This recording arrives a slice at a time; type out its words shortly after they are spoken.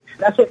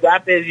That's what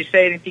rap is. You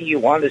say anything you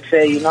want to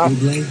say, you know?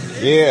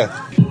 Yeah.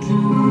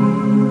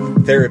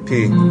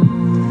 Therapy.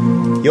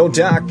 Yo,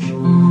 Doc,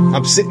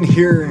 I'm sitting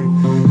here.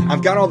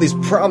 I've got all these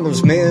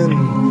problems,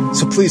 man.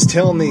 So please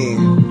tell me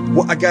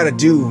what I gotta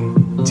do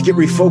to get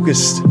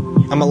refocused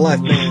on my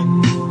life, man.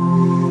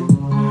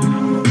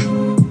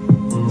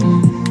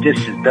 This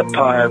is the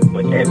part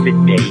where every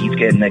day's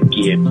gonna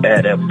get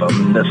better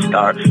from the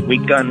start. We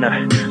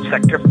gonna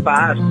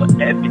sacrifice for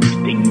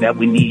everything that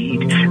we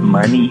need.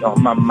 Money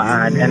on my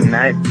mind and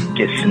I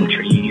get some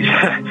trees.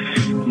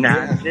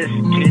 Nah, just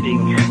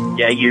kidding.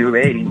 Yeah, you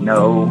already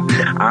know.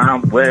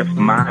 I'm with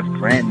my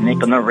friend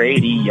Nick on the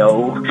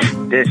radio.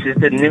 This is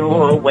the New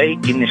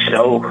Awakening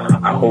show.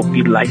 I hope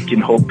you like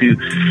it.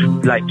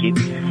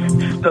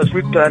 Cause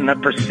we're gonna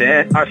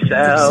present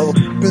ourselves.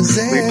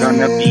 We're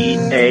gonna be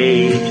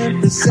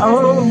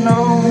oh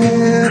no,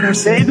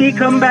 baby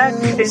come back.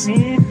 And if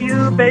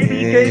you,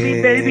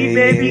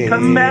 baby,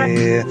 come back.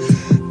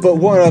 But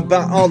what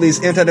about all these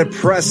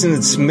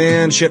antidepressants,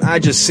 man? Should I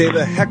just say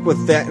the heck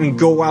with that and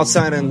go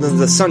outside in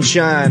the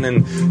sunshine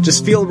and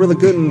just feel really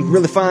good and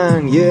really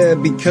fine? Yeah,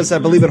 because I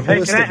believe in holistic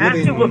living. Can I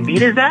ask you what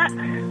beat is that?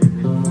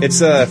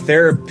 It's a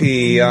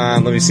Therapy.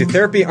 Let me see.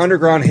 Therapy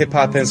underground hip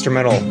hop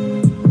instrumental.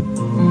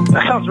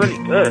 That sounds really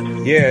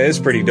good. Yeah, it's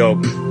pretty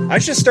dope. I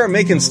should start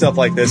making stuff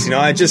like this. You know,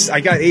 I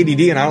got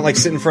ADD and I don't like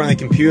sitting in front of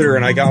the computer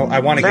and I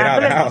want to get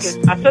out of the house.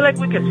 I feel like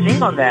we could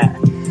sing on that.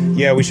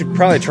 Yeah, we should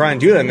probably try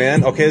and do that,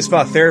 man. Okay, it's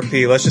about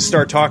therapy. Let's just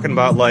start talking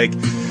about like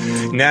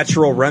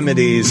natural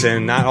remedies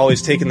and not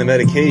always taking the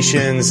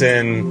medications.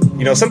 And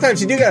you know,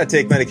 sometimes you do gotta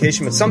take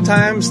medication, but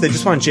sometimes they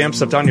just want to jam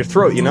stuff down your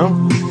throat. You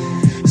know.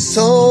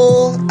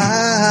 So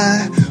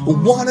I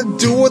wanna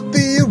do it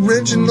the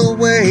original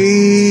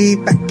way.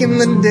 Back in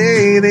the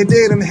day, they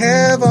didn't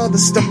have all the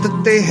stuff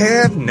that they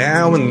have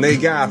now, and they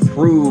got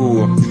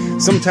through.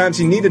 Sometimes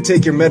you need to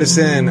take your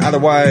medicine,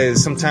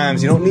 otherwise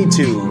sometimes you don't need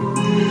to.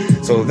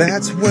 So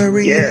that's where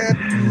we at.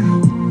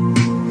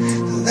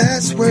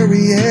 That's where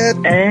we at.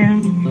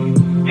 And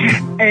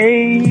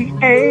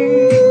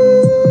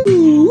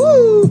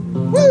woo,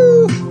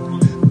 woo.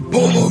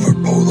 Pull over.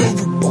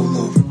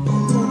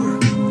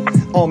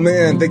 Oh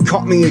man, they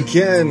caught me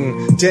again.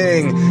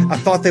 Dang, I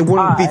thought they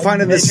wouldn't be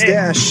finding the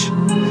stash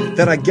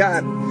that I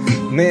got.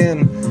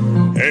 Man.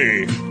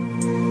 Hey.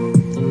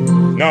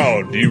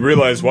 Now, do you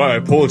realize why I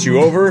pulled you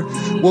over?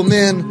 Well,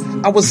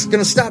 man, I was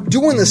gonna stop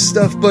doing this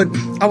stuff, but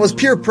I was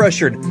peer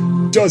pressured.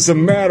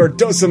 Doesn't matter,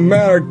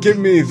 give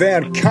me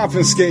that,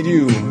 confiscate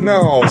you.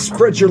 No,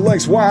 spread your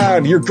legs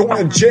wide, you're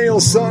going to jail,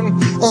 son.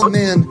 Oh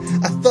man,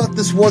 I thought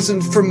this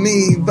wasn't for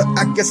me, but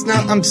I guess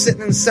now I'm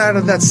sitting inside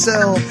of that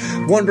cell,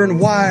 wondering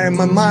why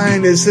my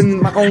mind is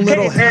in my own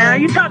little hell. Hey, are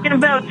you talking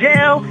about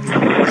jail?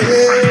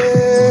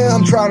 Yeah,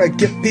 I'm trying to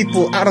get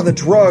people out of the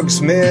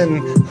drugs,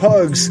 man.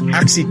 Hugs,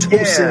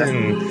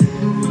 oxytocin. Yeah.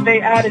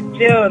 Stay out of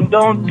jail and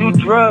don't do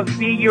drugs.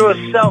 Be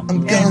yourself,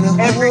 and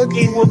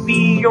everything will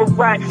be your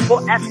right.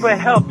 Well, ask for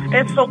help.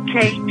 It's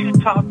okay to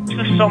talk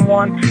to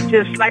someone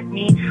just like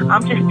me.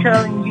 I'm just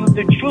telling you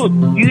the truth.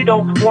 You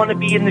don't want to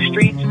be in the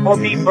streets or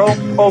be broke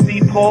or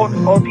be poor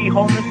or be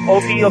homeless or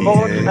be a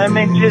bored. I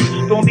mean, just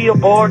don't be a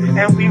bored.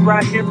 And we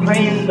right here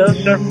playing the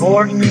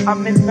surfboard.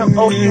 I'm in the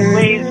ocean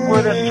waves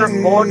with a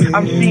surfboard.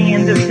 I'm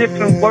seeing this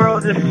different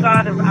world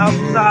inside of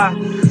outside.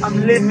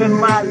 I'm living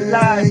my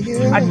life.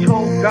 I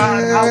told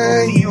God I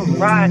will be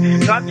alright.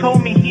 God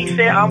told me, He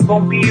said I'm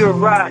gonna be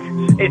alright.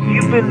 If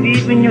you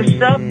believe in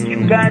yourself,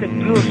 you got a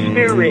good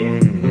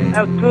spirit.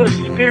 A good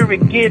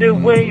spirit. Get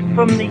away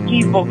from the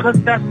evil,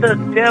 cause that's the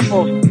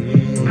devil.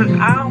 Cause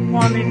I don't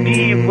wanna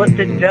be with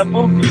the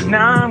devil.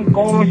 Now I'm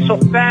going so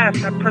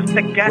fast, I press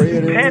the gas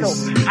pedal.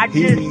 I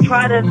just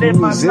try to live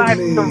my life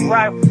the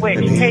right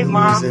way. Hey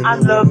mom, I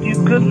love you,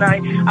 good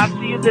night. I'll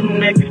see you the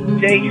next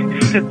day.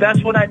 Cause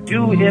that's what I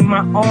do in my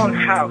own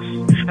house.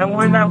 And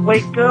when I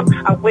wake up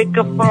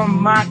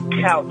on my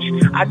couch.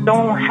 I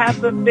don't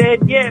have a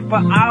bed yet,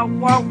 but I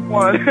want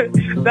one.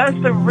 That's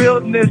the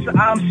realness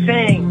I'm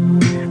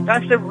saying.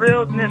 That's the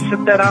realness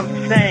that I'm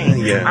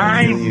saying. Yeah,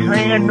 I ain't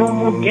playing no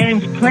more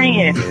games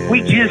playing.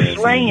 We just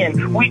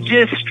slaying. We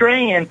just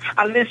straying.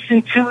 I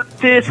listened to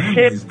this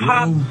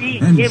hip-hop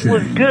beat. It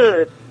was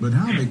good.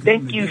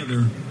 Thank you.